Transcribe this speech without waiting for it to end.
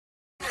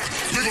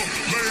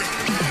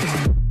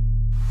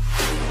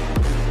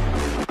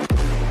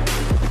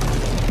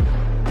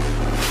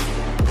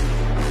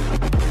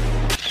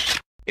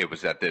It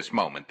was at this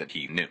moment that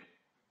he knew.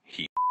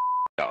 He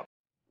up.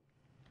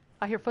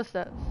 I hear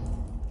footsteps.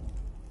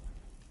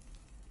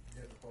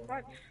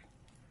 What?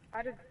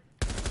 I did.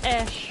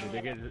 Ash.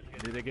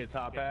 Did they get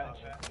top hatch?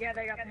 Yeah,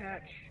 they got the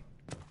hatch.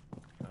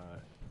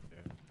 Alright.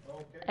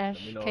 Yeah. Ash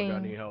Let me know if came. y'all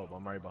need help.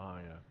 I'm right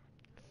behind you.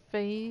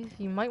 FaZe,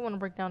 you might want to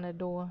break down that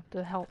door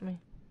to help me.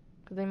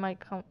 Cause they might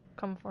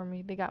come for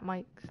me. They got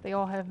mics. They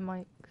all have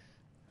mics.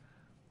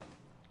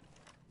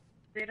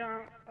 They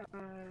don't,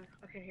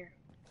 okay, here.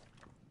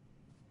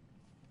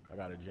 I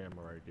got a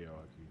jammer right there,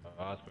 RT.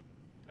 Hospital.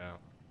 Now.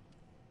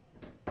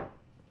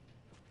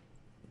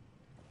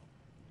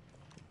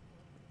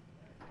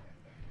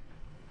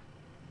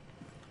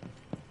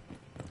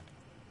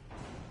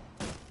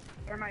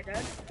 Am I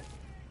dead?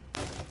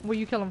 Where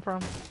you kill him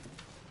from?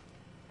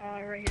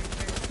 Right here.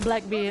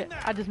 Blackbeard.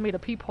 I just made a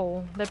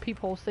peephole. That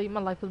peephole saved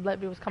my life because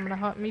Blackbeard was coming to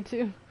hunt me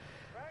too.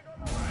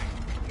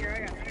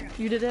 Here, I got it.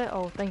 You did that?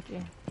 Oh, thank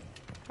you.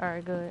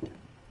 Alright, good.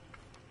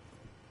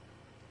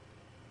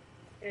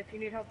 If you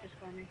need help, just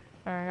call me.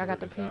 Alright, I got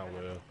the peep.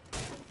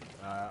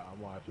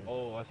 I'm watching.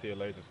 Oh, I see a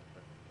laser.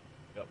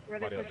 Yep. Where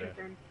they Somebody up pushing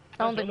there. from?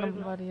 I don't think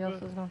nobody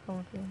else is gonna come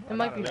with you. It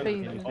might be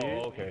FaZe.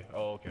 Oh, okay.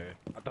 Oh, okay.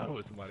 I thought it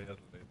was somebody else.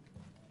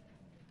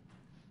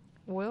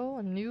 Well,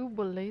 a new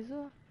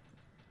blazer?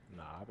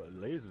 Nah, but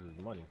lasers is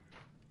money.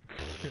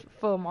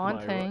 For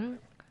Montang.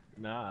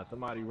 Nah,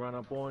 somebody run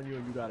up on you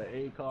and you got an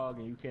ACOG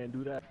and you can't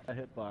do that,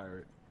 hit fire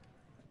it.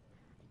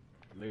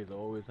 Laser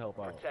always help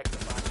out. Protect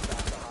the box,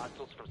 stop the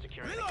hostiles from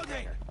securing the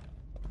container.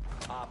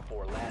 Op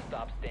 4, last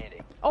stop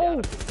standing.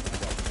 Oh!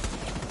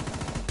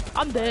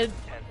 I'm dead.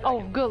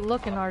 Oh, good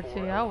looking RT.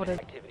 I would've.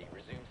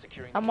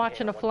 I'm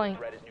watching the flank.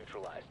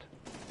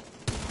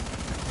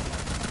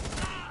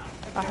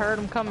 I heard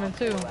him coming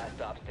too.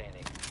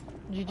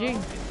 GG.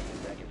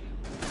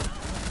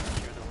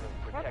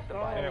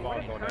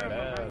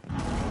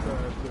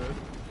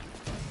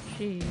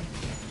 Jeez.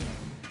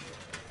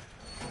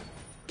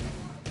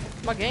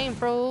 My game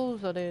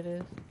froze. Oh, there it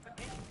is.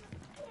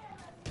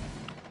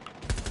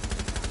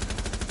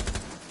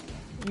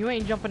 You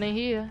ain't jumping in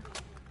here.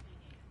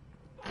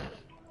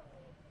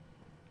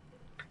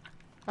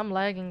 I'm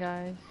lagging,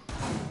 guys.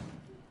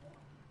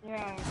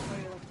 Yeah,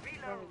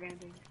 rubber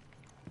banding.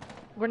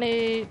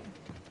 Grenade.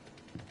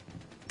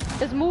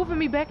 It's moving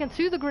me back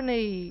into the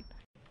grenade.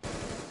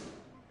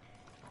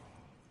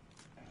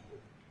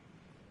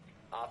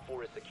 Op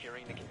 4 is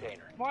securing the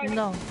container.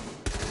 No.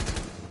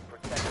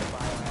 Protect the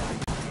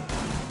biohazard.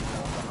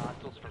 Stop the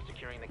hostiles from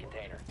securing the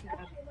container.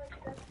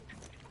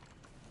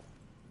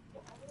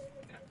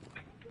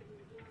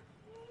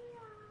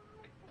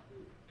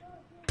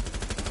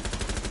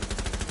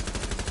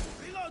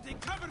 Reloading,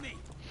 cover me.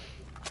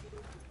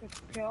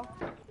 Kill.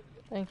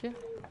 Thank you.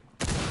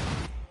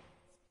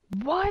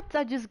 What?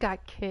 I just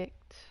got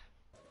kicked.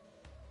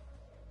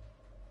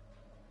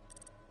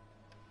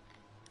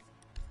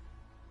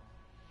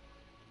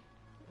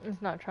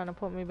 It's not trying to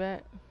put me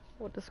back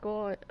with the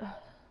squad.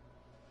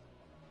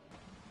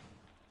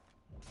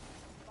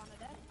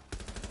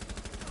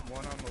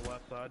 One on the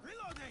left side.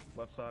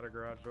 Left side of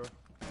garage door.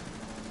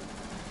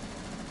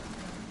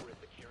 We're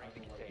securing the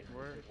container.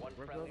 One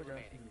Where's the friendly other guy?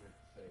 remaining.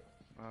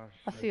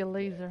 I see a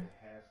laser.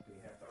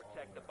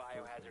 Protect the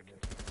biohazard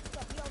container.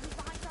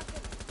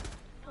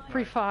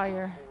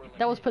 Pre-fire.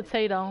 That was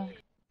potato.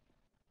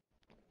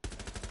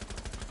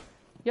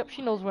 Yep,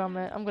 she knows where I'm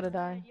at. I'm gonna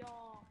die.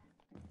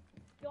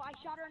 Yo, I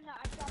shot her in the.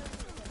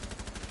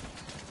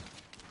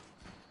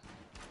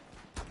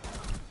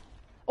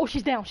 Oh,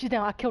 she's down. She's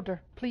down. I killed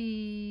her.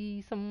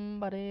 Please,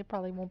 somebody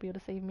probably won't be able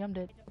to save me. I'm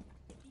dead.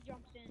 If he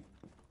jumps in,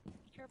 be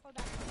careful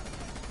that.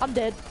 I'm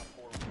dead.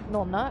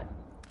 No, I'm not.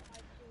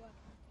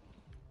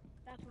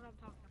 That's what I'm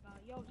talking about.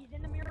 Yo, he's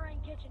in the mirror in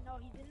kitchen. No,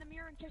 he's in the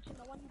mirror in kitchen.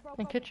 The one you broke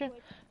In up kitchen?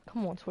 with.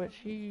 Come on, Twitch.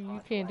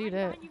 You can't do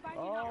that.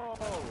 Oh,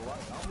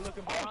 I'm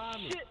looking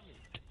behind me.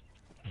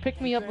 Pick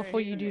me up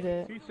before you do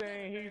that. He's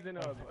saying he's in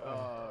a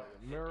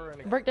mirror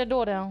and a Break that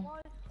door down.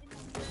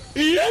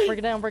 Break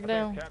it down. Break it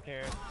down. Cap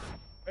can.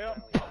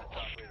 Yep. 10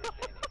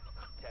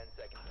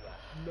 seconds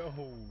left. No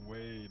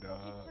way,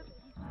 dog.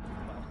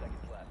 5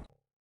 seconds left.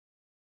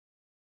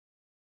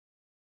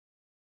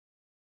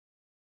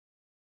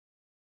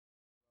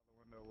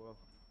 Window, Will.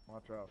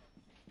 Watch out.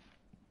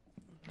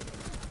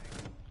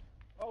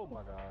 oh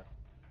my god.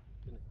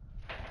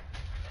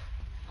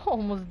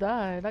 Almost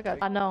died.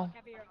 I know.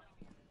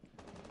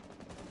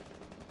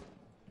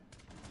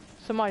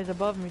 Somebody's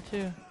above me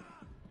too.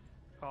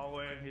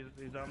 Hallway.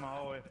 He's on the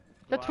hallway.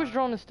 That Twitch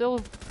drone is still.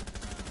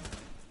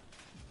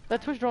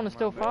 That Twitch drone is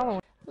still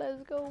following.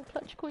 Let's go,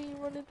 Clutch Queen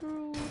running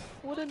through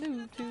with a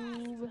new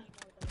tube. Or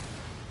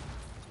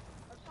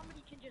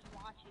somebody can just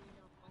watch it, you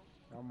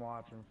know. I'm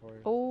watching for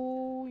you.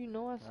 Oh, you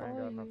know I saw I ain't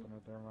got you. nothing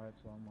with thermite,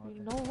 so I'm watching.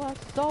 You know I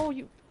saw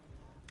you.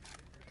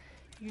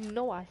 You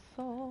know I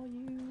saw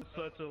you.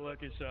 Such a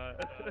lucky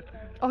shot.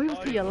 Oh, he was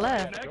to your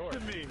left. Next to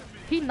me.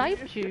 He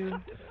knifed you.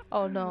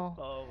 Oh no.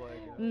 Oh my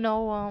god.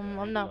 No,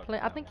 I'm not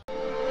playing. I think.